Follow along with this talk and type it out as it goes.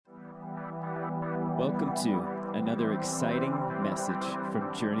Welcome to another exciting message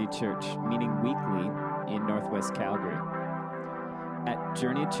from Journey Church, meeting weekly in Northwest Calgary. At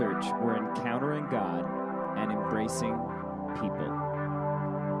Journey Church, we're encountering God and embracing people.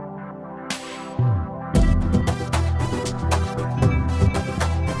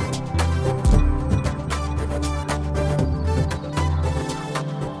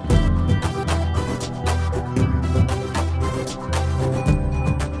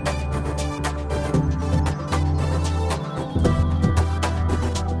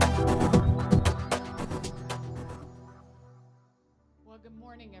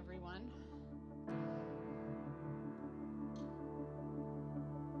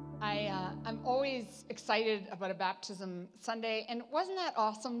 I'm always excited about a baptism Sunday, and wasn't that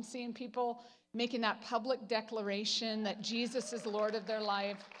awesome seeing people making that public declaration that Jesus is Lord of their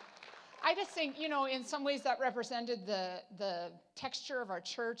life? I just think, in some ways that represented the texture of our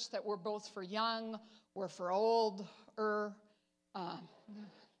church, that we're both for young, we're for old, let's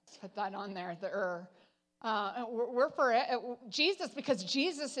put that on there, we're for Jesus, because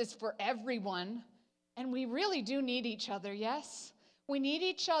Jesus is for everyone, and we really do need each other, yes? We need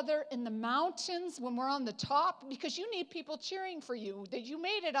each other in the mountains when we're on the top, because you need people cheering for you that you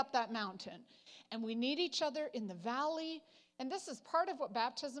made it up that mountain. And we need each other in the valley. And this is part of what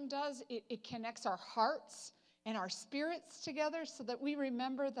baptism does. It connects our hearts and our spirits together so that we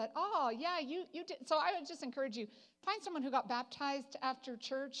remember that, you did. So I would just encourage you, find someone who got baptized after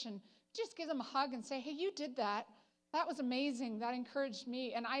church and just give them a hug and say, hey, you did that. That was amazing. That encouraged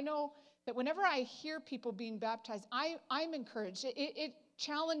me. And I know that whenever I hear people being baptized, I'm encouraged. It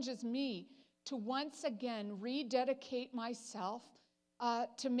challenges me to once again rededicate myself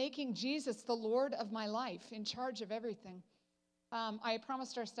to making Jesus the Lord of my life, in charge of everything. I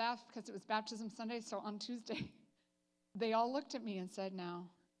promised our staff, because it was baptism Sunday, so on Tuesday, they all looked at me and said, now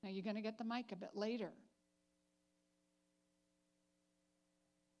you're going to get the mic a bit later.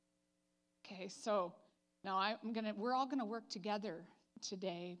 Okay, so now we're all going to work together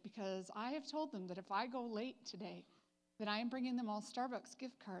today, because I have told them that if I go late today, that I am bringing them all Starbucks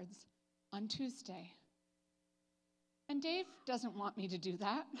gift cards on Tuesday. And Dave doesn't want me to do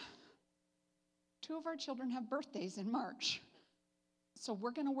that. 2 of our children have birthdays in March. So we're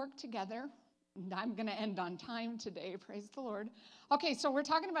going to work together, and I'm going to end on time today, praise the Lord. Okay, so we're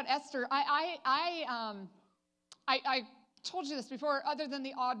talking about Esther. I told you this before. Other than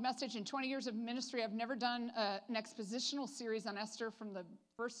the odd message in 20 years of ministry, I've never done an expositional series on Esther from the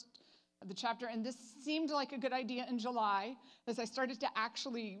first of the chapter, and this seemed like a good idea in July. As I started to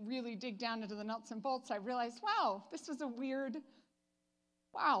actually really dig down into the nuts and bolts, I realized, this is a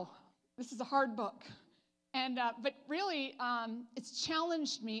hard book. And but really, it's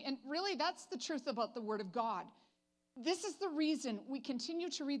challenged me, and really that's the truth about the Word of God. This is the reason we continue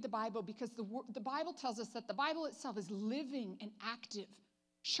to read the Bible, because the Bible tells us that the Bible itself is living and active,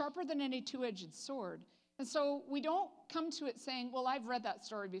 sharper than any two-edged sword. And so we don't come to it saying, well, I've read that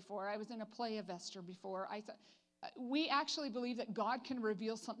story before. I was in a play of Esther before. We actually believe that God can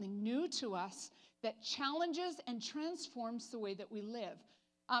reveal something new to us that challenges and transforms the way that we live.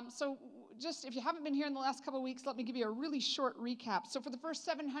 So just, if you haven't been here in the last couple of weeks, let me give you a really short recap. So for the first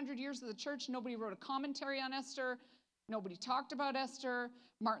 700 years of the church, nobody wrote a commentary on Esther. Nobody talked about Esther.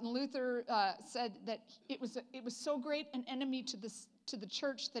 Martin Luther said that it was so great an enemy to the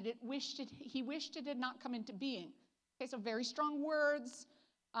church that he wished it had not come into being. Okay, so very strong words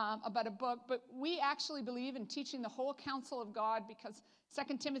about a book, but we actually believe in teaching the whole counsel of God, because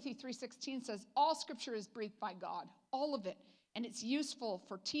 2 Timothy 3:16 says all Scripture is breathed by God, all of it, and it's useful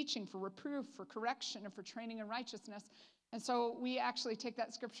for teaching, for reproof, for correction, and for training in righteousness. And so we actually take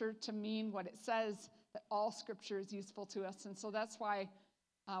that Scripture to mean what it says, that all Scripture is useful to us. And so that's why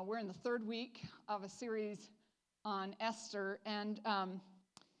we're in the third week of a series on Esther. And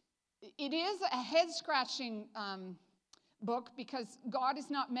it is a head-scratching book, because God is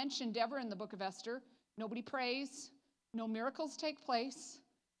not mentioned ever in the book of Esther. Nobody prays. No miracles take place.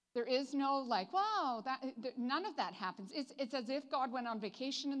 There is no none of that happens. It's as if God went on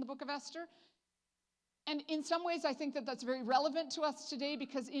vacation in the book of Esther. And in some ways, I think that that's very relevant to us today,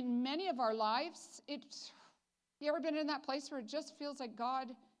 because in many of our lives, you ever been in that place where it just feels like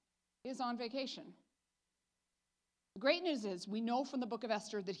God is on vacation? The great news is we know from the book of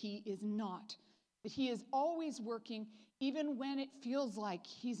Esther that he is not, that he is always working, even when it feels like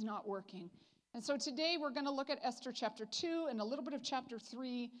he's not working. And so today we're going to look at Esther chapter 2 and a little bit of chapter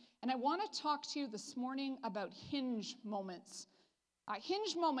 3, and I want to talk to you this morning about hinge moments.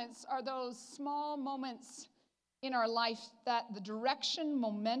 Hinge moments are those small moments in our life that the direction,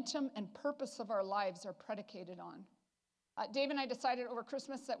 momentum, and purpose of our lives are predicated on. Dave and I decided over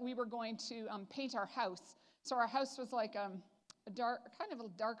Christmas that we were going to paint our house. So our house was like a kind of a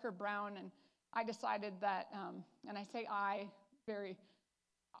darker brown, and I decided that, and I say I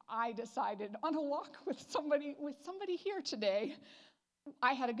decided on a walk with somebody here today.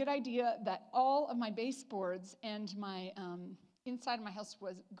 I had a good idea that all of my baseboards and my inside of my house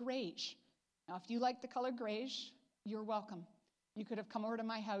was grayish. Now, if you like the color grayish, you're welcome. You could have come over to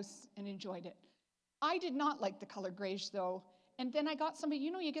my house and enjoyed it. I did not like the color grayish, though. And then I got somebody,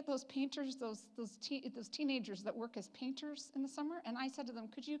 you get those painters, those teenagers that work as painters in the summer. And I said to them,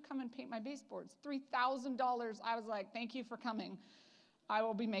 could you come and paint my baseboards? $3,000. I was like, thank you for coming. I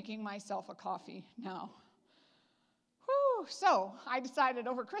will be making myself a coffee now. Whew. So I decided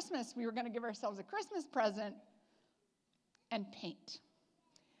over Christmas we were going to give ourselves a Christmas present and paint.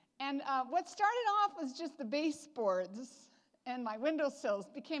 And what started off was just the baseboards and my windowsills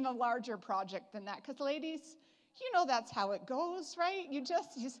became a larger project than that. Because ladies, that's how it goes, right?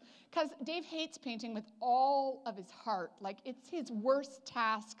 Because Dave hates painting with all of his heart. Like, it's his worst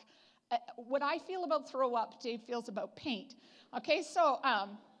task. What I feel about throw up, Dave feels about paint. Okay, so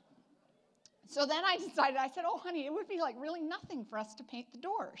then I decided, I said, oh, honey, it would be like really nothing for us to paint the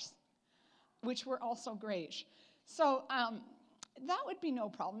doors, which were also grayish. So that would be no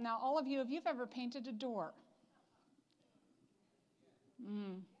problem. Now, all of you, if you've ever painted a door,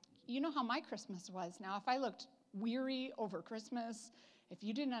 you know how my Christmas was. Now, if I looked weary over Christmas, if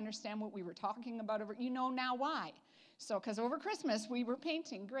you didn't understand what we were talking about, you know now why. So, because over Christmas, we were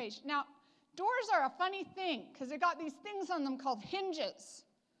painting grayish. Now, doors are a funny thing, because they got these things on them called hinges.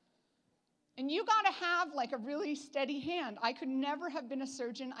 And you got to have like a really steady hand. I could never have been a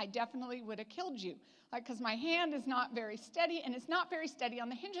surgeon. I definitely would have killed you. Because my hand is not very steady, and it's not very steady on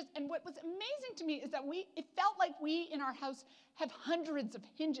the hinges. And what was amazing to me is that it felt like we in our house have hundreds of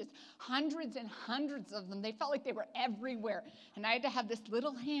hinges, hundreds and hundreds of them. They felt like they were everywhere. And I had to have this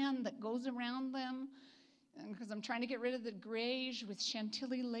little hand that goes around them, because I'm trying to get rid of the grayish with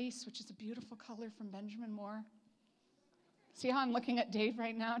Chantilly lace, which is a beautiful color from Benjamin Moore. See how I'm looking at Dave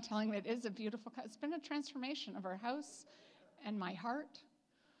right now, telling me it is a beautiful color. It's been a transformation of our house and my heart.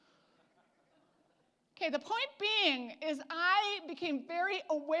 Okay, the point being is I became very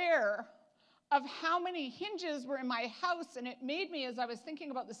aware of how many hinges were in my house, and it made me, as I was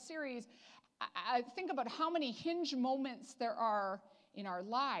thinking about the series, I think about how many hinge moments there are in our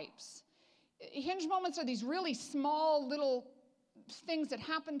lives. Hinge moments are these really small little things that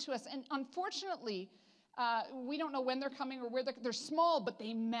happen to us, and unfortunately, we don't know when they're coming or where they're small, but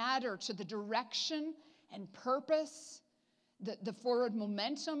they matter to the direction and purpose, the forward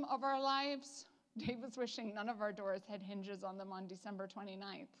momentum of our lives. Dave was wishing none of our doors had hinges on them on December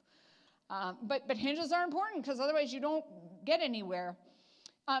 29th. But hinges are important, because otherwise you don't get anywhere.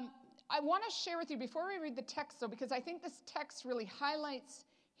 I want to share with you, before we read the text, though, because I think this text really highlights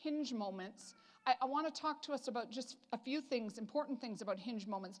hinge moments, I want to talk to us about just a few things, important things about hinge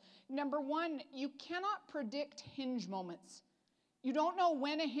moments. Number one, you cannot predict hinge moments. You don't know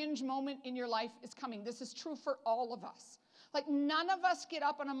when a hinge moment in your life is coming. This is true for all of us. Like, none of us get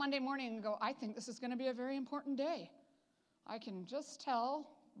up on a Monday morning and go, I think this is going to be a very important day. I can just tell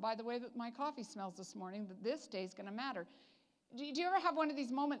by the way that my coffee smells this morning that this day is going to matter. Do you ever have one of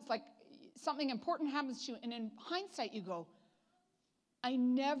these moments, like something important happens to you, and in hindsight you go, I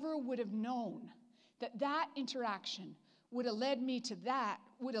never would have known that interaction would have led me to that,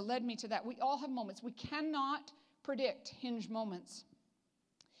 would have led me to that. We all have moments. We cannot predict hinge moments.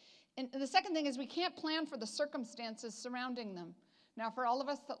 And the second thing is we can't plan for the circumstances surrounding them. Now, for all of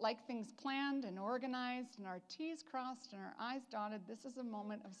us that like things planned and organized and our T's crossed and our I's dotted, this is a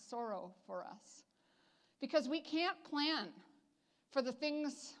moment of sorrow for us. Because we can't plan for the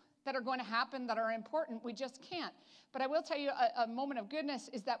things that are going to happen that are important. We just can't. But I will tell you a moment of goodness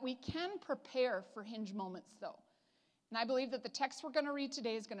is that we can prepare for hinge moments, though. And I believe that the text we're going to read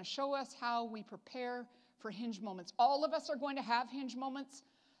today is going to show us how we prepare for hinge moments. All of us are going to have hinge moments,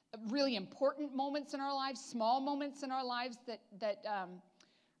 really important moments in our lives, small moments in our lives that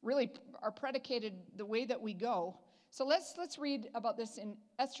really are predicated the way that we go. So let's read about this in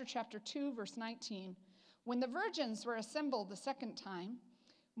Esther chapter 2, verse 19. When the virgins were assembled the second time,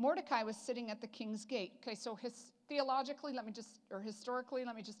 Mordecai was sitting at the king's gate. Okay, so historically, let me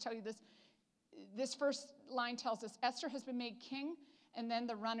just tell you this. This first line tells us Esther has been made king, and then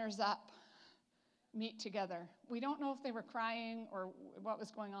the runners-up meet together. We don't know if they were crying or what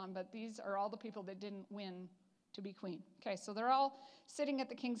was going on, but these are all the people that didn't win to be queen. Okay, so they're all sitting at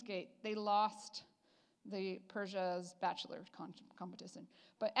the king's gate. They lost the Persia's bachelor competition.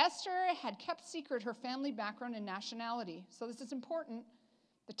 But Esther had kept secret her family background and nationality. So this is important.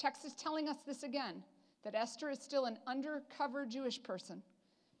 The text is telling us this again. that Esther is still an undercover Jewish person.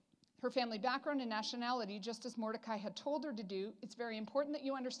 Her family background and nationality, just as Mordecai had told her to do, it's very important that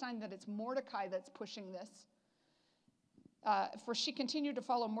you understand that it's Mordecai that's pushing this. For she continued to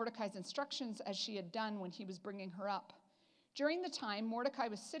follow Mordecai's instructions as she had done when he was bringing her up. During the time Mordecai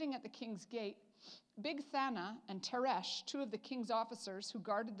was sitting at the king's gate, Bigthana and Teresh, two of the king's officers who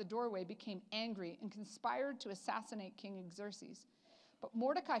guarded the doorway, became angry and conspired to assassinate King Xerxes. But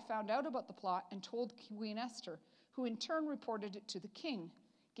Mordecai found out about the plot and told Queen Esther, who in turn reported it to the king,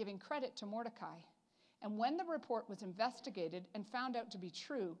 giving credit to Mordecai. And when the report was investigated and found out to be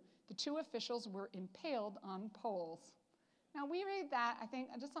true, the two officials were impaled on poles. Now we read that, I think,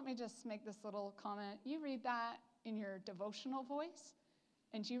 let me just make this little comment. You read that in your devotional voice,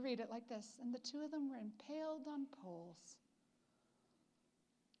 and you read it like this, and the two of them were impaled on poles.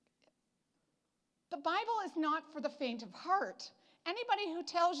 The Bible is not for the faint of heart. Anybody who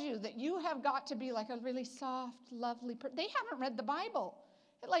tells you that you have got to be like a really soft, lovely person, they haven't read the Bible.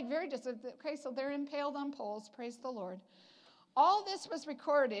 Okay, so they're impaled on poles, praise the Lord. All this was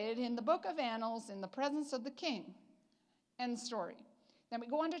recorded in the book of Annals in the presence of the king. End story. Then we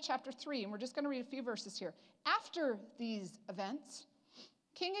go on to chapter 3, and we're just going to read a few verses here. After these events,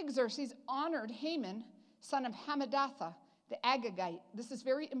 King Xerxes honored Haman, son of Hammedatha, the Agagite. This is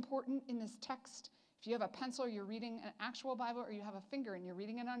very important in this text. If you have a pencil, you're reading an actual Bible, or you have a finger and you're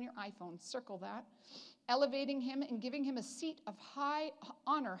reading it on your iPhone, circle that. Elevating him and giving him a seat of high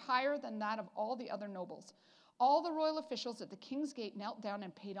honor, higher than that of all the other nobles. All the royal officials at the king's gate knelt down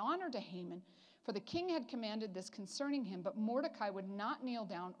and paid honor to Haman, for the king had commanded this concerning him, but Mordecai would not kneel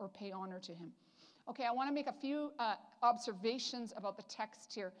down or pay honor to him. Okay, I want to make a few observations about the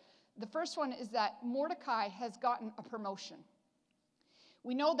text here. The first one is that Mordecai has gotten a promotion.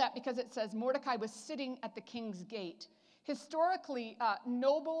 We know that because it says Mordecai was sitting at the king's gate. Historically,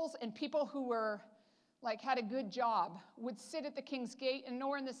 nobles and people who were had a good job would sit at the king's gate, and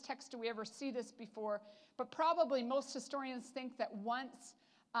nowhere in this text do we ever see this before, but probably most historians think that once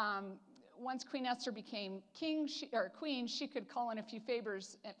Queen Esther became queen, she could call in a few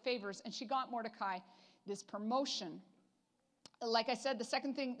favors, and she got Mordecai this promotion. Like I said, the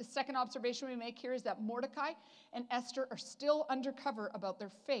second observation we make here is that Mordecai and Esther are still undercover about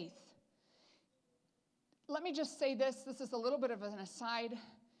their faith. Let me just say this is a little bit of an aside.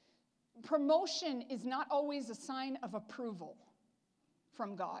 Promotion is not always a sign of approval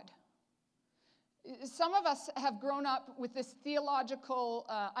from God. Some of us have grown up with this theological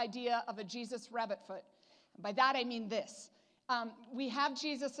idea of a Jesus rabbit foot. By that I mean this. We have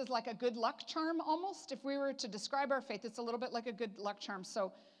Jesus as like a good luck charm almost. If we were to describe our faith, it's a little bit like a good luck charm.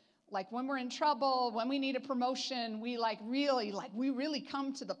 So like when we're in trouble, when we need a promotion, we really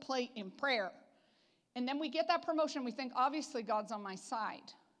come to the plate in prayer. And then we get that promotion, we think, obviously God's on my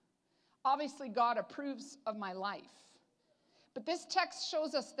side. Obviously God approves of my life. But this text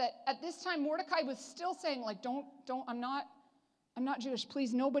shows us that at this time, Mordecai was still saying, I'm not Jewish.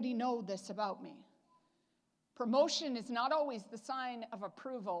 Please, nobody know this about me. Promotion is not always the sign of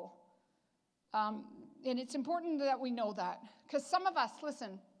approval. And it's important that we know that. Because some of us,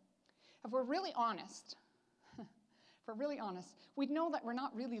 listen, if we're really honest, we'd know that we're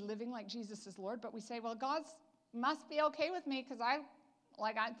not really living like Jesus is Lord, but we say, well, God must be okay with me because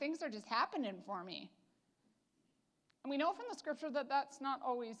things are just happening for me. And we know from the scripture that that's not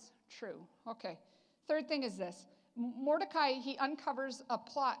always true. Okay. Third thing is this. Mordecai, he uncovers a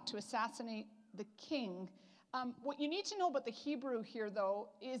plot to assassinate the king. What you need to know about the Hebrew here, though,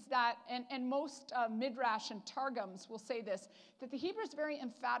 is that, and most Midrash and Targums will say this, that the Hebrew is very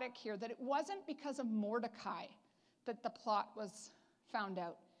emphatic here, that it wasn't because of Mordecai that the plot was found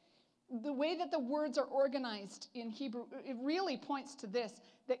out. The way that the words are organized in Hebrew, it really points to this,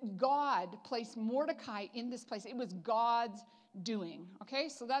 that God placed Mordecai in this place. It was God's doing, okay?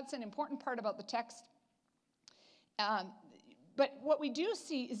 So that's an important part about the text. But what we do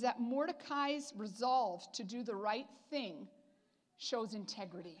see is that Mordecai's resolve to do the right thing shows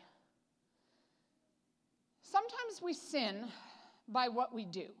integrity. Sometimes we sin by what we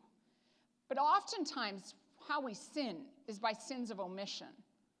do, but oftentimes how we sin is by sins of omission.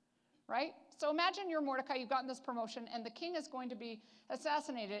 Right? So imagine you're Mordecai, you've gotten this promotion, and the king is going to be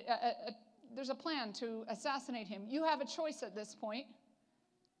assassinated. There's a plan to assassinate him. You have a choice at this point.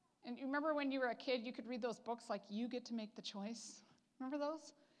 And you remember when you were a kid, you could read those books like You Get to Make the Choice? Remember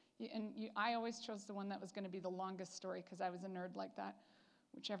those? I always chose the one that was going to be the longest story because I was a nerd like that,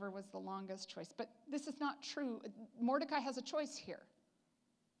 whichever was the longest choice. But this is not true. Mordecai has a choice here.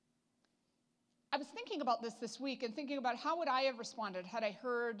 I was thinking about this week and thinking about how would I have responded had I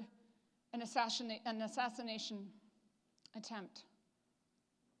heard an assassination attempt.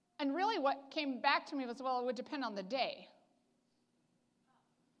 And really what came back to me was, well, it would depend on the day.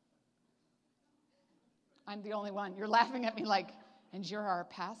 I'm the only one. You're laughing at me like, and you're our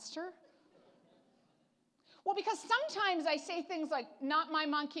pastor? Well, because sometimes I say things like, not my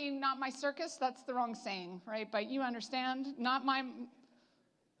monkey, not my circus. That's the wrong saying, right? But you understand, not my...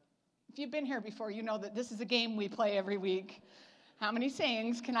 If you've been here before, you know that this is a game we play every week. How many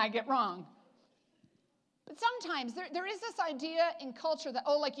sayings can I get wrong? But sometimes there is this idea in culture that,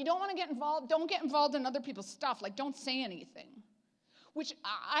 like, you don't want to get involved, don't get involved in other people's stuff, like, don't say anything. Which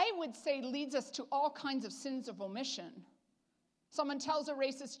I would say leads us to all kinds of sins of omission. Someone tells a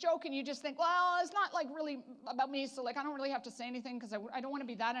racist joke and you just think, well, it's not like really about me, so like I don't really have to say anything because I don't want to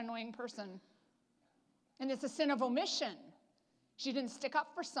be that annoying person. And it's a sin of omission. You didn't stick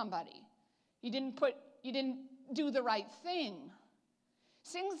up for somebody. You didn't do the right thing.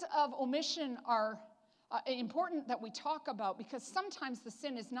 Sins of omission are important that we talk about because sometimes the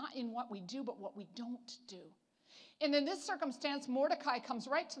sin is not in what we do, but what we don't do. And in this circumstance, Mordecai comes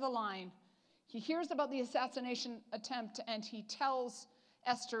right to the line. He hears about the assassination attempt, and he tells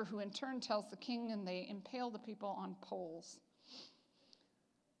Esther, who in turn tells the king, and they impale the people on poles.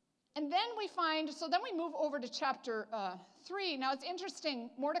 And then we move over to chapter 3. Now, it's interesting.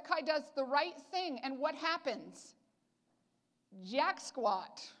 Mordecai does the right thing, and what happens? Jack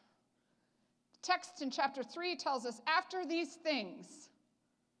squat. The text in chapter 3 tells us after these things,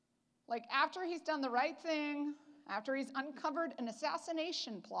 like after he's done the right thing, after he's uncovered an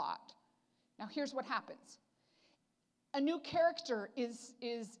assassination plot, now here's what happens. A new character is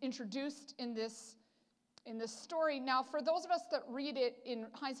introduced in this story. Now, for those of us that read it in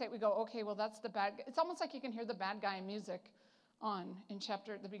hindsight, we go, okay, well, that's the bad guy. It's almost like you can hear the bad guy music on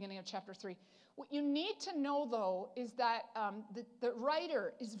the beginning of chapter 3. What you need to know, though, is that the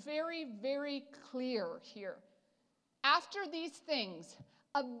writer is very, very clear here. After these things,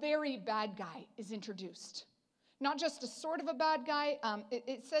 a very bad guy is introduced. Not just a sort of a bad guy.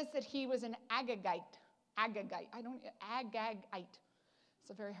 It says that he was an Agagite. Agagite. It's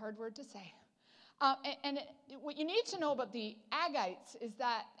a very hard word to say. What you need to know about the Agagites is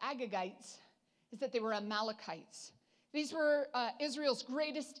that they were Amalekites. These were Israel's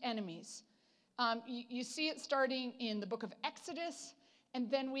greatest enemies. You see it starting in the book of Exodus, and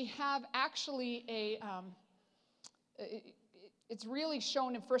then we have actually it's really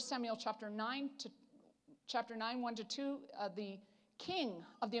shown in 1 Samuel chapter 9, 1-2, the king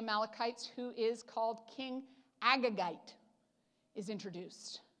of the Amalekites, who is called King Agagite, is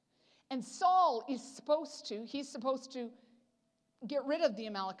introduced. And Saul is supposed to get rid of the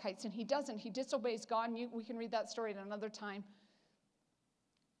Amalekites, and he doesn't. He disobeys God, and we can read that story at another time.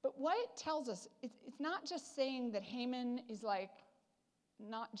 But what it tells us, it's not just saying that Haman is like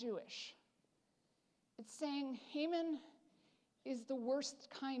not Jewish. It's saying Haman is the worst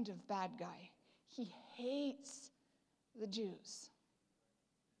kind of bad guy. He hates the Jews.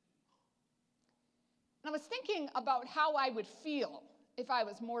 And I was thinking about how I would feel if I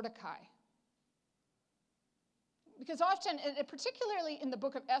was Mordecai. Because often, and particularly in the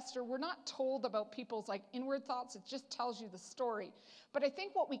book of Esther, we're not told about people's like inward thoughts. It just tells you the story. But I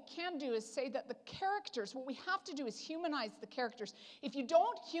think what we can do is say that the characters, what we have to do is humanize the characters. If you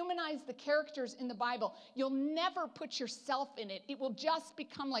don't humanize the characters in the Bible, you'll never put yourself in it. It will just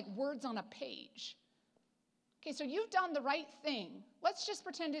become like words on a page. Okay, so you've done the right thing. Let's just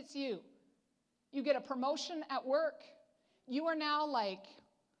pretend it's you. You get a promotion at work. You are now like,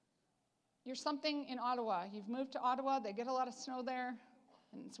 you're something in Ottawa. You've moved to Ottawa. They get a lot of snow there,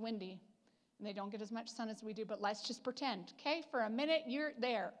 and it's windy, and they don't get as much sun as we do, but let's just pretend, okay? For a minute, you're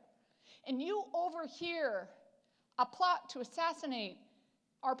there. And you overhear a plot to assassinate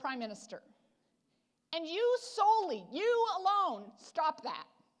our prime minister. And you alone, stop that.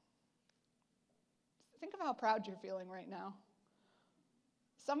 Think of how proud you're feeling right now.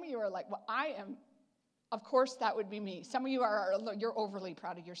 Some of you are like, well, I am. Of course, that would be me. Some of you you're overly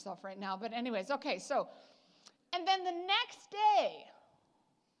proud of yourself right now. But anyways, okay, so, and then the next day,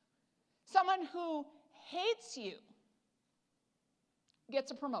 someone who hates you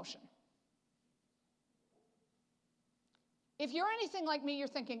gets a promotion. If you're anything like me, you're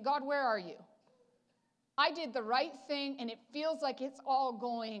thinking, God, where are you? I did the right thing, and it feels like it's all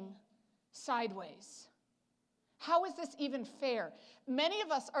going sideways. How is this even fair? Many of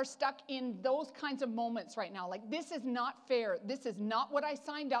us are stuck in those kinds of moments right now. Like, this is not fair. This is not what I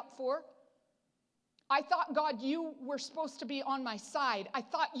signed up for. I thought, God, you were supposed to be on my side. I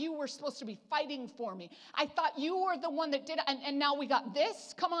thought you were supposed to be fighting for me. I thought you were the one that did it, and now we got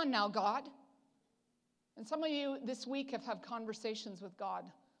this? Come on now, God. And some of you this week have had conversations with God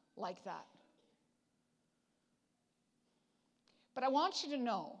like that. But I want you to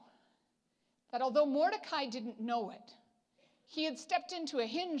know that although Mordecai didn't know it, he had stepped into a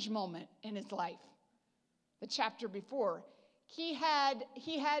hinge moment in his life. The chapter before, he had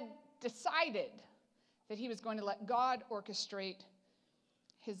decided that he was going to let God orchestrate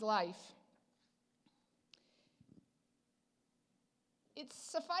his life. It's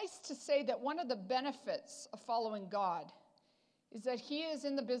suffice to say that one of the benefits of following God is that he is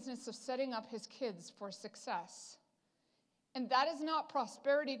in the business of setting up his kids for success. And that is not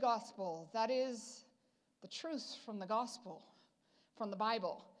prosperity gospel. That is the truth from the gospel, from the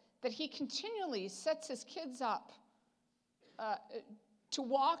Bible, that he continually sets his kids up to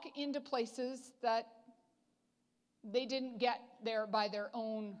walk into places that they didn't get there by their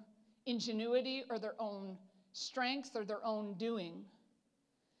own ingenuity or their own strength or their own doing.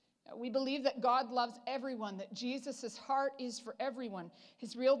 We believe that God loves everyone, that Jesus' heart is for everyone.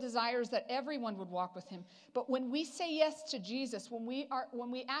 His real desire is that everyone would walk with him. But when we say yes to Jesus, when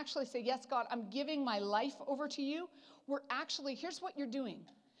we actually say, yes, God, I'm giving my life over to you, we're actually, here's what you're doing.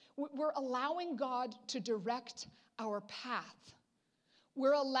 We're allowing God to direct our path.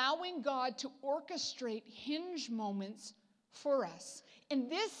 We're allowing God to orchestrate hinge moments for us.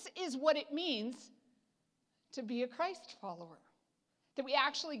 And this is what it means to be a Christ follower. That we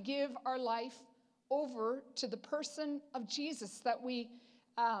actually give our life over to the person of Jesus, that we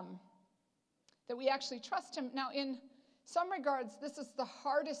actually trust him. Now, in some regards, this is the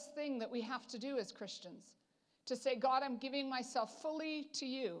hardest thing that we have to do as Christians, to say, God, I'm giving myself fully to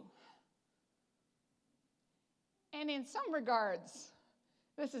you. And in some regards,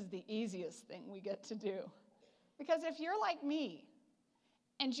 this is the easiest thing we get to do. Because if you're like me,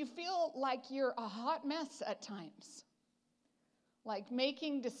 and you feel like you're a hot mess at times, like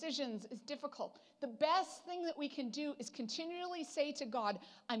making decisions is difficult, the best thing that we can do is continually say to God,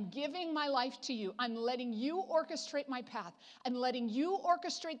 I'm giving my life to you. I'm letting you orchestrate my path. I'm letting you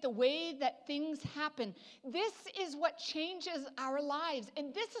orchestrate the way that things happen. This is what changes our lives.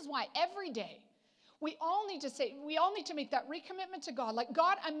 And this is why every day we all need to make that recommitment to God. Like,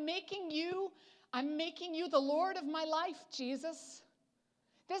 God, I'm making you the Lord of my life, Jesus.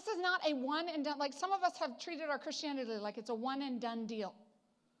 This is not a one and done. Like, some of us have treated our Christianity like it's a one and done deal.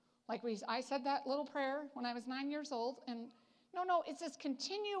 Like I said that little prayer when I was 9 years old. And no, it's this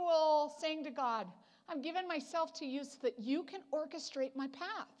continual saying to God, I'm giving myself to you so that you can orchestrate my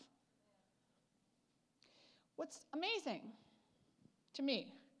path. What's amazing to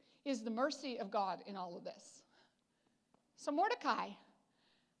me is the mercy of God in all of this. So Mordecai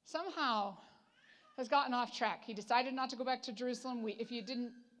somehow has gotten off track. He decided not to go back to Jerusalem.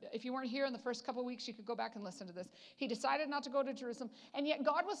 If you weren't here in the first couple of weeks, you could go back and listen to this. He decided not to go to Jerusalem, and yet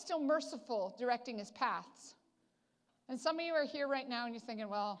God was still merciful directing his paths. And some of you are here right now and you're thinking,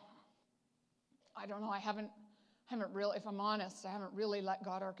 well, I don't know, I haven't really, if I'm honest, I haven't really let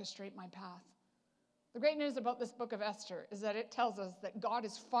God orchestrate my path. The great news about this book of Esther is that it tells us that God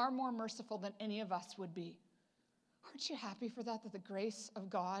is far more merciful than any of us would be. Aren't you happy for that the grace of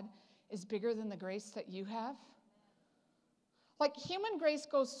God is bigger than the grace that you have? Like, human grace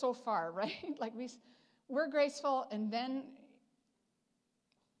goes so far, right? Like, we're graceful, and then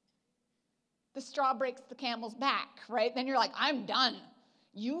the straw breaks the camel's back, right? Then you're like, I'm done.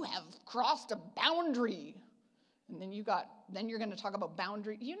 You have crossed a boundary. And then you're going to talk about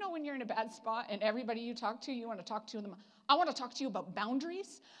boundary. You know, when you're in a bad spot and everybody you talk to, you want to talk to them. I want to talk to you about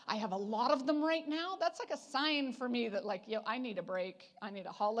boundaries. I have a lot of them right now. That's like a sign for me that, like, I need a break. I need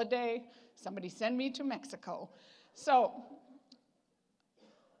a holiday. Somebody send me to Mexico. So,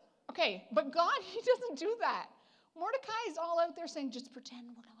 okay, but God, he doesn't do that. Mordecai is all out there saying, just pretend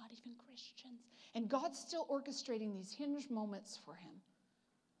we're not even Christians. And God's still orchestrating these hinge moments for him.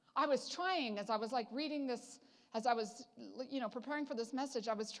 I was trying, as I was like reading this, as I was, preparing for this message,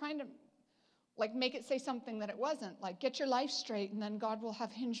 I was trying to like make it say something that it wasn't. Like, get your life straight and then God will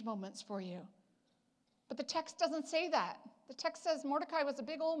have hinge moments for you. But the text doesn't say that. The text says Mordecai was a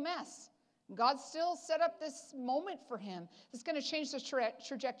big old mess. God still set up this moment for him. It's going to change the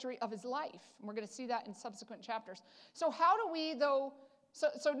trajectory of his life. And we're going to see that in subsequent chapters. So how do we, though,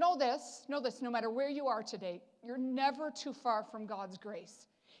 so know this, no matter where you are today, you're never too far from God's grace.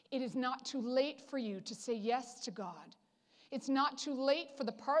 It is not too late for you to say yes to God. It's not too late for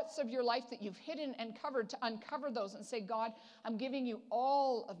the parts of your life that you've hidden and covered to uncover those and say, God, I'm giving you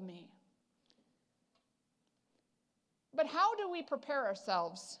all of me. But how do we prepare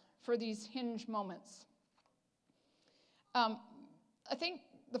ourselves for these hinge moments? I think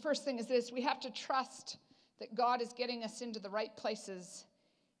the first thing is this: we have to trust that God is getting us into the right places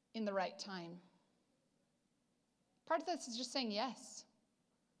in the right time. Part of this is just saying yes.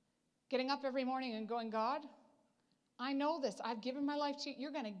 Getting up every morning and going, God, I know this. I've given my life to you.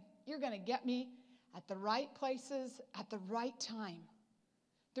 you're going to get me at the right places at the right time.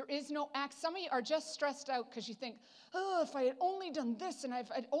 There is no act. Some of you are just stressed out because you think, oh, if I had only done this, and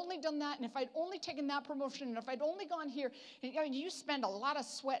if I'd only done that, and if I'd only taken that promotion, and if I'd only gone here. And you spend a lot of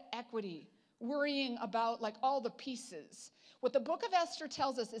sweat equity worrying about like all the pieces. What the book of Esther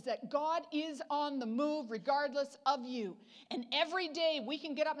tells us is that God is on the move regardless of you. And every day we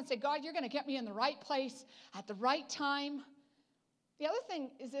can get up and say, God, you're going to get me in the right place at the right time. The other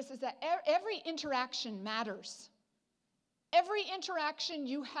thing is this, is that every interaction matters. Every interaction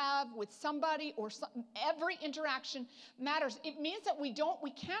you have with somebody every interaction matters. It means that we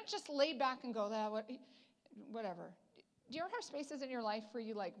can't just lay back and go, whatever. Do you ever have spaces in your life where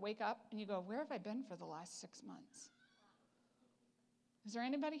you like wake up and you go, where have I been for the last 6 months? Is there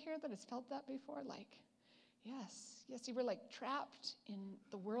anybody here that has felt that before? Like, yes, you were like trapped in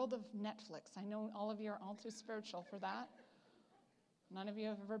the world of Netflix. I know all of you are all too spiritual for that. None of you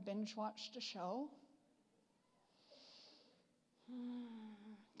have ever binge watched a show.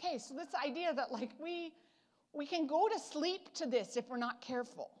 Okay, so this idea that like we can go to sleep to this if we're not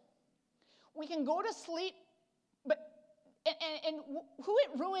careful. We can go to sleep, and who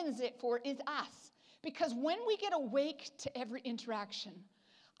it ruins it for is us. Because when we get awake to every interaction,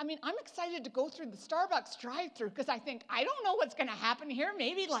 I mean, I'm excited to go through the Starbucks drive-thru because I think, I don't know what's going to happen here.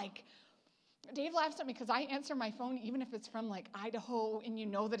 Maybe like, Dave laughs at me because I answer my phone even if it's from like Idaho and you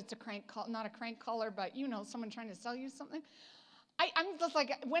know that it's a crank call, not a crank caller, but you know, someone trying to sell you something. I'm just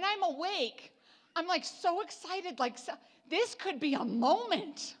like, when I'm awake, I'm like so excited, like this could be a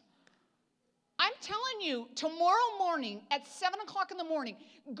moment. I'm telling you, tomorrow morning at 7 o'clock in the morning,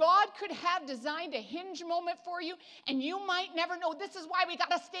 God could have designed a hinge moment for you, and you might never know. This is why we got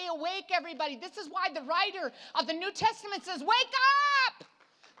to stay awake, everybody. This is why the writer of the New Testament says, wake up!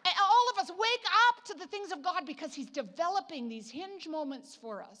 And all of us wake up to the things of God because he's developing these hinge moments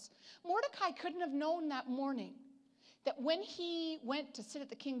for us. Mordecai couldn't have known that morning that when he went to sit at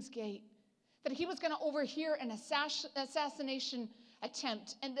the king's gate, that he was going to overhear an assassination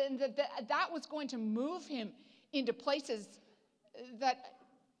attempt, and then that was going to move him into places that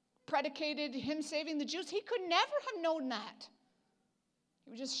predicated him saving the Jews. He could never have known that.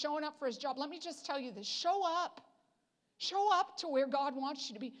 He was just showing up for his job. Let me just tell you this. Show up. Show up to where God wants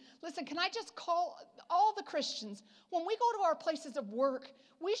you to be. Listen, can I just call all the Christians, when we go to our places of work,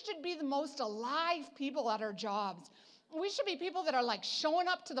 we should be the most alive people at our jobs. We should be people that are like showing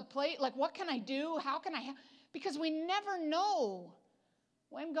up to the plate, like, what can I do? How can I? Because we never know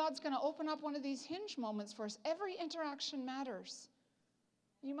when God's going to open up one of these hinge moments for us. Every interaction matters.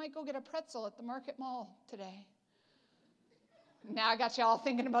 You might go get a pretzel at the Market Mall today. Now I got you all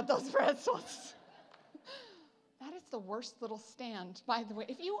thinking about those pretzels. That is the worst little stand, by the way.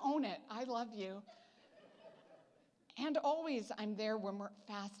 If you own it, I love you. And always I'm there when we're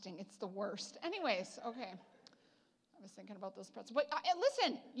fasting. It's the worst. Anyways, okay. I was thinking about those pretzels. But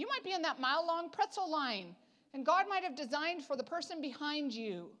listen, you might be in that mile-long pretzel line, and God might have designed for the person behind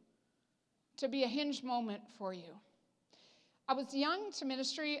you to be a hinge moment for you. I was young to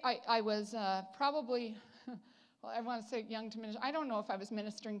ministry. I was probably, well, I want to say young to ministry. I don't know if I was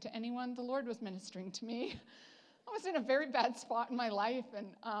ministering to anyone. The Lord was ministering to me. I was in a very bad spot in my life, and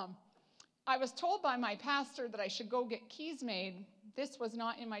I was told by my pastor that I should go get keys made. This was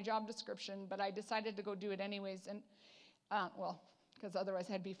not in my job description, but I decided to go do it anyways. And because otherwise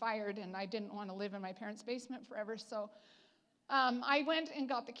I'd be fired, and I didn't want to live in my parents' basement forever. So I went and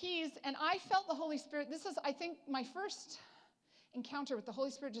got the keys, and I felt the Holy Spirit. This is, I think, my first encounter with the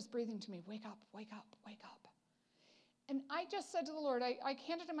Holy Spirit just breathing to me, wake up, wake up, wake up. And I just said to the Lord, I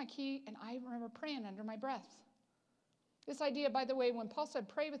handed him my key, and I remember praying under my breath. This idea, by the way, when Paul said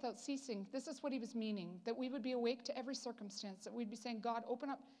pray without ceasing, this is what he was meaning, that we would be awake to every circumstance, that we'd be saying, God, open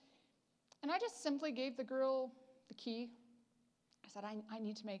up. And I just simply gave the girl the key. I said, I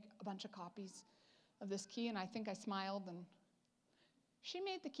need to make a bunch of copies of this key, and I think I smiled, and she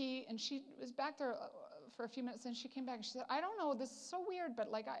made the key, and she was back there for a few minutes, and she came back, and she said, I don't know, this is so weird,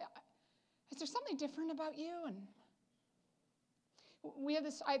 but like, is there something different about you? And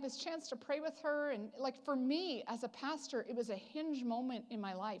I had this chance to pray with her, and like for me as a pastor, it was a hinge moment in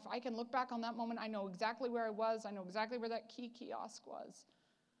my life. I can look back on that moment. I know exactly where I was. I know exactly where that key kiosk was.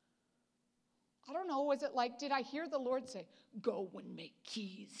 I don't know, was it like, did I hear the Lord say, go and make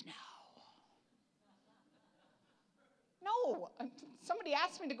keys now? No, somebody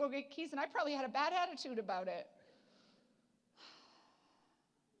asked me to go get keys, and I probably had a bad attitude about it.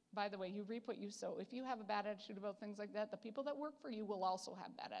 By the way, you reap what you sow. If you have a bad attitude about things like that, the people that work for you will also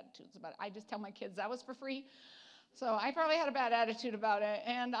have bad attitudes about it. I just tell my kids that was for free. So I probably had a bad attitude about it.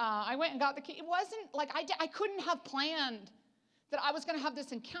 And I went and got the key. It wasn't like I couldn't have planned that I was going to have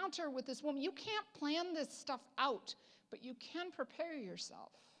this encounter with this woman. You can't plan this stuff out, but you can prepare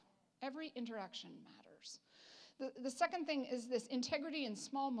yourself. Every interaction matters. The second thing is this: integrity in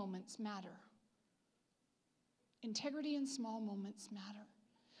small moments matter. Integrity in small moments matter.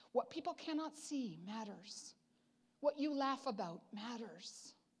 What people cannot see matters. What you laugh about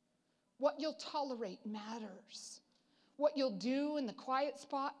matters. What you'll tolerate matters. What you'll do in the quiet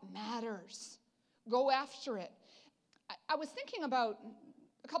spot matters. Go after it. I was thinking about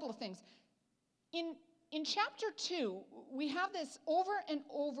a couple of things. In chapter 2, we have this over and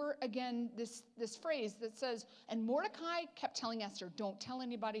over again, this phrase that says, and Mordecai kept telling Esther, don't tell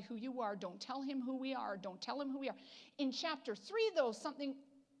anybody who you are. Don't tell him who we are. Don't tell him who we are. In chapter 3, though, something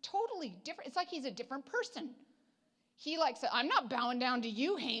totally different. It's like he's a different person. He said, I'm not bowing down to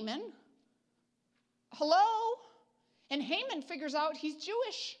you, Haman. Hello? And Haman figures out he's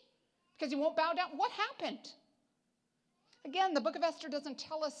Jewish because he won't bow down. What happened? Again, the book of Esther doesn't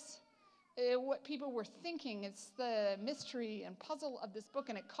tell us what people were thinking. It's the mystery and puzzle of this book,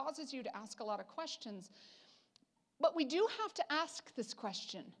 and it causes you to ask a lot of questions. But we do have to ask this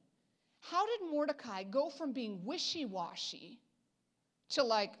question. How did Mordecai go from being wishy-washy to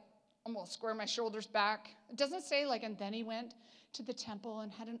I'm going to square my shoulders back? It doesn't say and then he went to the temple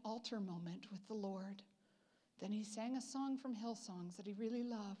and had an altar moment with the Lord. Then he sang a song from Hillsongs that he really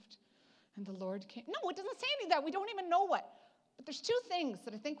loved, and the Lord came. No, it doesn't say any of that. We don't even know what. But there's two things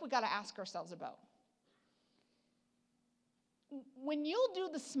that I think we got to ask ourselves about. When you'll do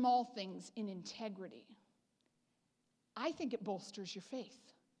the small things in integrity, I think it bolsters your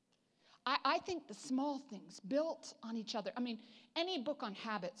faith. I think the small things built on each other. I mean, any book on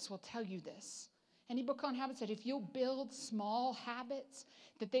habits will tell you this. Any book on habits, that if you'll build small habits,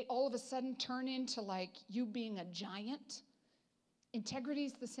 that they all of a sudden turn into you being a giant. Integrity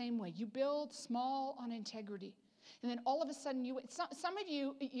is the same way. You build small on integrity. And then all of a sudden, some of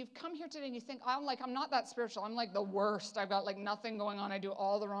you've come here today and you think, I'm not that spiritual. I'm the worst. I've got nothing going on. I do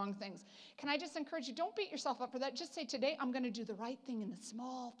all the wrong things. Can I just encourage you, don't beat yourself up for that. Just say, today I'm going to do the right thing in the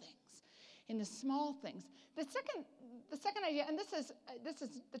small things. In the small things. The second idea, and this is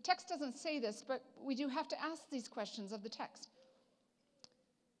the text doesn't say this, but we do have to ask these questions of the text.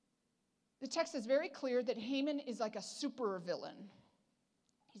 The text is very clear that Haman is like a super villain.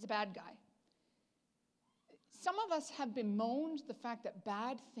 He's a bad guy. Some of us have bemoaned the fact that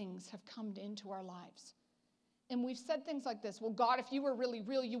bad things have come into our lives. And we've said things like this: well, God, if you were really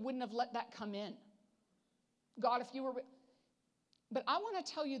real, you wouldn't have let that come in. God, if you were... But I want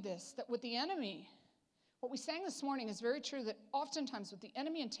to tell you this, that with the enemy, what we sang this morning is very true, that oftentimes what the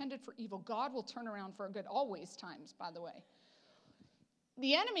enemy intended for evil, God will turn around for a good. Always times, by the way.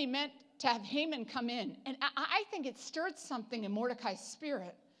 The enemy meant to have Haman come in. And I think it stirred something in Mordecai's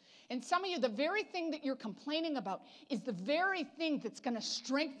spirit. And some of you, the very thing that you're complaining about is the very thing that's going to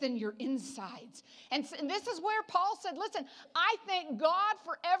strengthen your insides. And this is where Paul said, listen, I thank God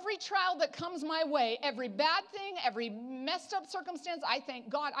for every trial that comes my way, every bad thing, every messed up circumstance. I thank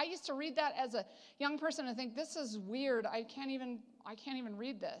God. I used to read that as a young person and think, this is weird. I can't even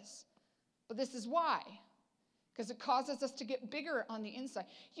read this. But this is why. Because it causes us to get bigger on the inside.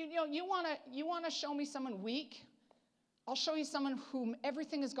 You want to show me someone weak? I'll show you someone whom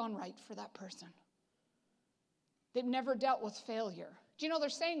everything has gone right for that person. They've never dealt with failure. Do you know they're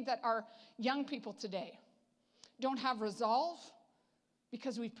saying that our young people today don't have resolve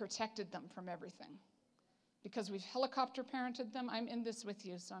because we've protected them from everything? Because we've helicopter parented them. I'm in this with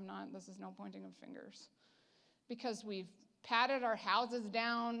you, so this is no pointing of fingers. Because we've patted our houses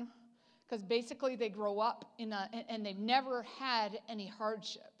down, because basically they grow up and they've never had any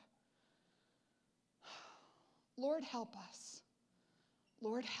hardship. Lord, help us.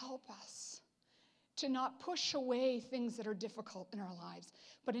 Lord, help us to not push away things that are difficult in our lives,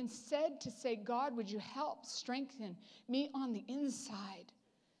 but instead to say, God, would you help strengthen me on the inside?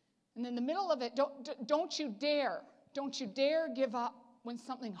 And in the middle of it, don't you dare give up when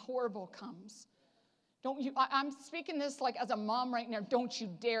something horrible comes. I'm speaking this as a mom right now. Don't you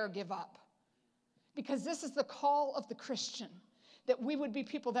dare give up. Because this is the call of the Christian. That we would be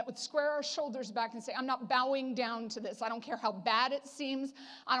people that would square our shoulders back and say, I'm not bowing down to this. I don't care how bad it seems.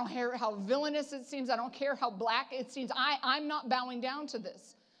 I don't care how villainous it seems. I don't care how black it seems. I'm not bowing down to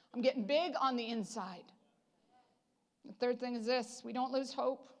this. I'm getting big on the inside. The third thing is this: we don't lose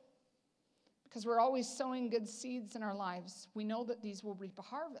hope because we're always sowing good seeds in our lives. We know that these will reap a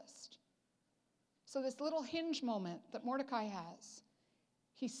harvest. So this little hinge moment that Mordecai has,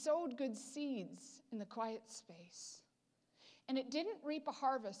 he sowed good seeds in the quiet space. And it didn't reap a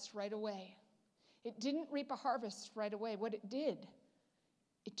harvest right away. It didn't reap a harvest right away. What it did,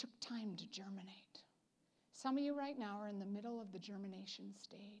 it took time to germinate. Some of you right now are in the middle of the germination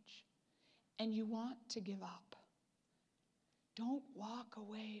stage, and you want to give up. Don't walk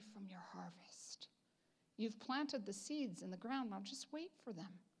away from your harvest. You've planted the seeds in the ground. Now just wait for them.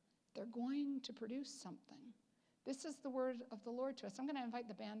 They're going to produce something. This is the word of the Lord to us. I'm going to invite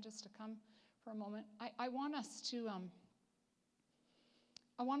the band just to come for a moment. I want us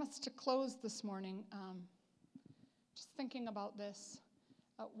to close this morning just thinking about this.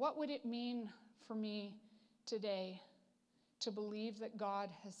 What would it mean for me today to believe that God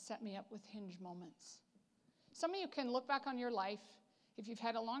has set me up with hinge moments? Some of you can look back on your life, if you've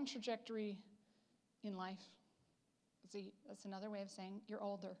had a long trajectory in life. See, that's another way of saying you're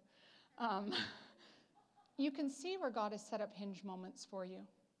older. You can see where God has set up hinge moments for you.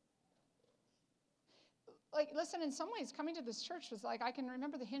 Like, listen, in some ways, coming to this church was like, I can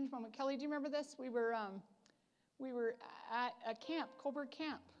remember the hinge moment. Kelly, do you remember this? We were at a camp, Coburg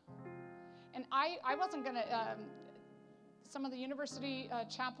Camp. And I wasn't going to, some of the university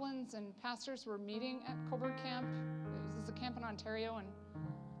chaplains and pastors were meeting at Coburg Camp. This is a camp in Ontario, and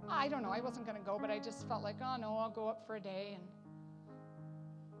I don't know, I wasn't going to go, but I just felt like, oh no, I'll go up for a day. And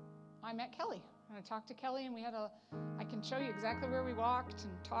I met Kelly, and I talked to Kelly, and I can show you exactly where we walked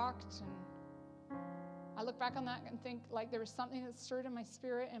and talked, and I look back on that and think like there was something that stirred in my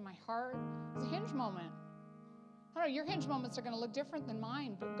spirit and my heart. It was a hinge moment. I don't know, your hinge moments are going to look different than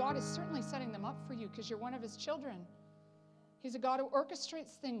mine, but God is certainly setting them up for you because you're one of his children. He's a God who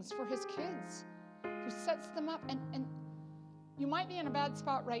orchestrates things for his kids, who sets them up. And you might be in a bad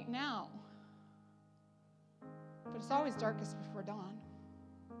spot right now, but it's always darkest before dawn.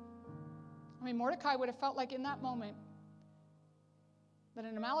 I mean, Mordecai would have felt like in that moment that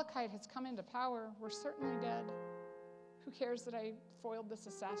an Amalekite has come into power. We're certainly dead. Who cares that I foiled this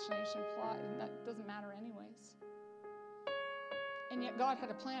assassination plot? And that doesn't matter anyways. And yet God had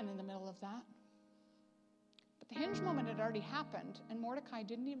a plan in the middle of that. But the hinge moment had already happened, and Mordecai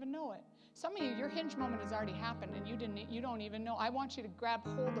didn't even know it. Some of you, your hinge moment has already happened, and you don't even know. I want you to grab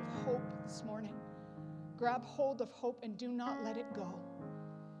hold of hope this morning. Grab hold of hope and do not let it go.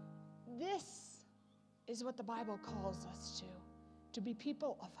 This is what the Bible calls us to be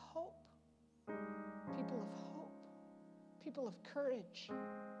people of hope. People of hope. People of courage.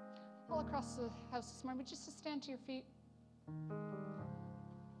 All across the house this morning, but just to stand to your feet.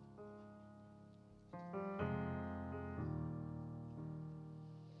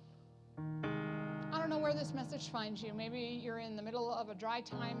 I don't know where this message finds you. Maybe you're in the middle of a dry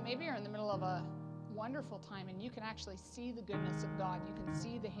time. Maybe you're in the middle of a wonderful time and you can actually see the goodness of God. You can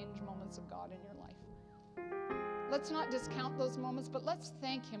see the hinge moments of God in your life. Let's not discount those moments, but let's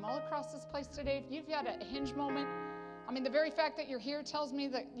thank him all across this place today. If you've had a hinge moment, I mean, the very fact that you're here tells me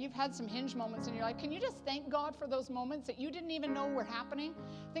that you've had some hinge moments in your life. Can you just thank God for those moments that you didn't even know were happening?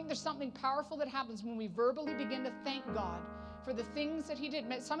 I think there's something powerful that happens when we verbally begin to thank God for the things that he did.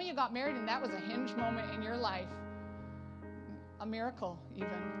 Some of you got married and that was a hinge moment in your life. A miracle,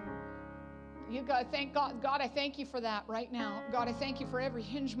 even. You've got to thank God. God, I thank you for that right now. God, I thank you for every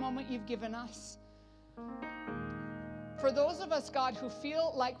hinge moment you've given us. For those of us, God, who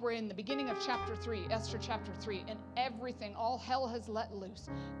feel like we're in the beginning of chapter 3, Esther chapter 3, and everything, all hell has let loose,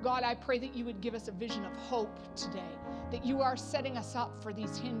 God, I pray that you would give us a vision of hope today, that you are setting us up for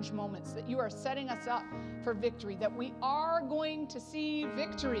these hinge moments, that you are setting us up for victory, that we are going to see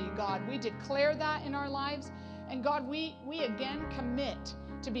victory, God. We declare that in our lives, and God, we again commit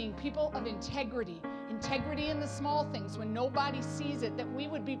to being people of integrity in the small things when nobody sees it, that we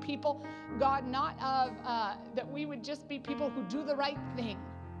would be people, God, not of, that we would just be people who do the right thing.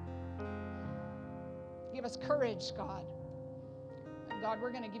 Give us courage, God. And God,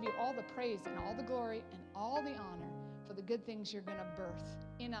 we're going to give you all the praise and all the glory and all the honor for the good things you're going to birth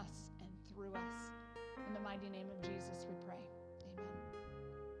in us and through us. In the mighty name of Jesus, we pray. Amen.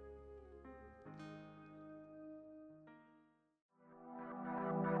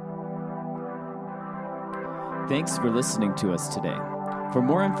 Thanks for listening to us today. For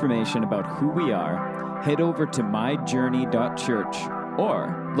more information about who we are, head over to myjourney.church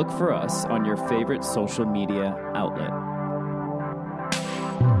or look for us on your favorite social media outlet.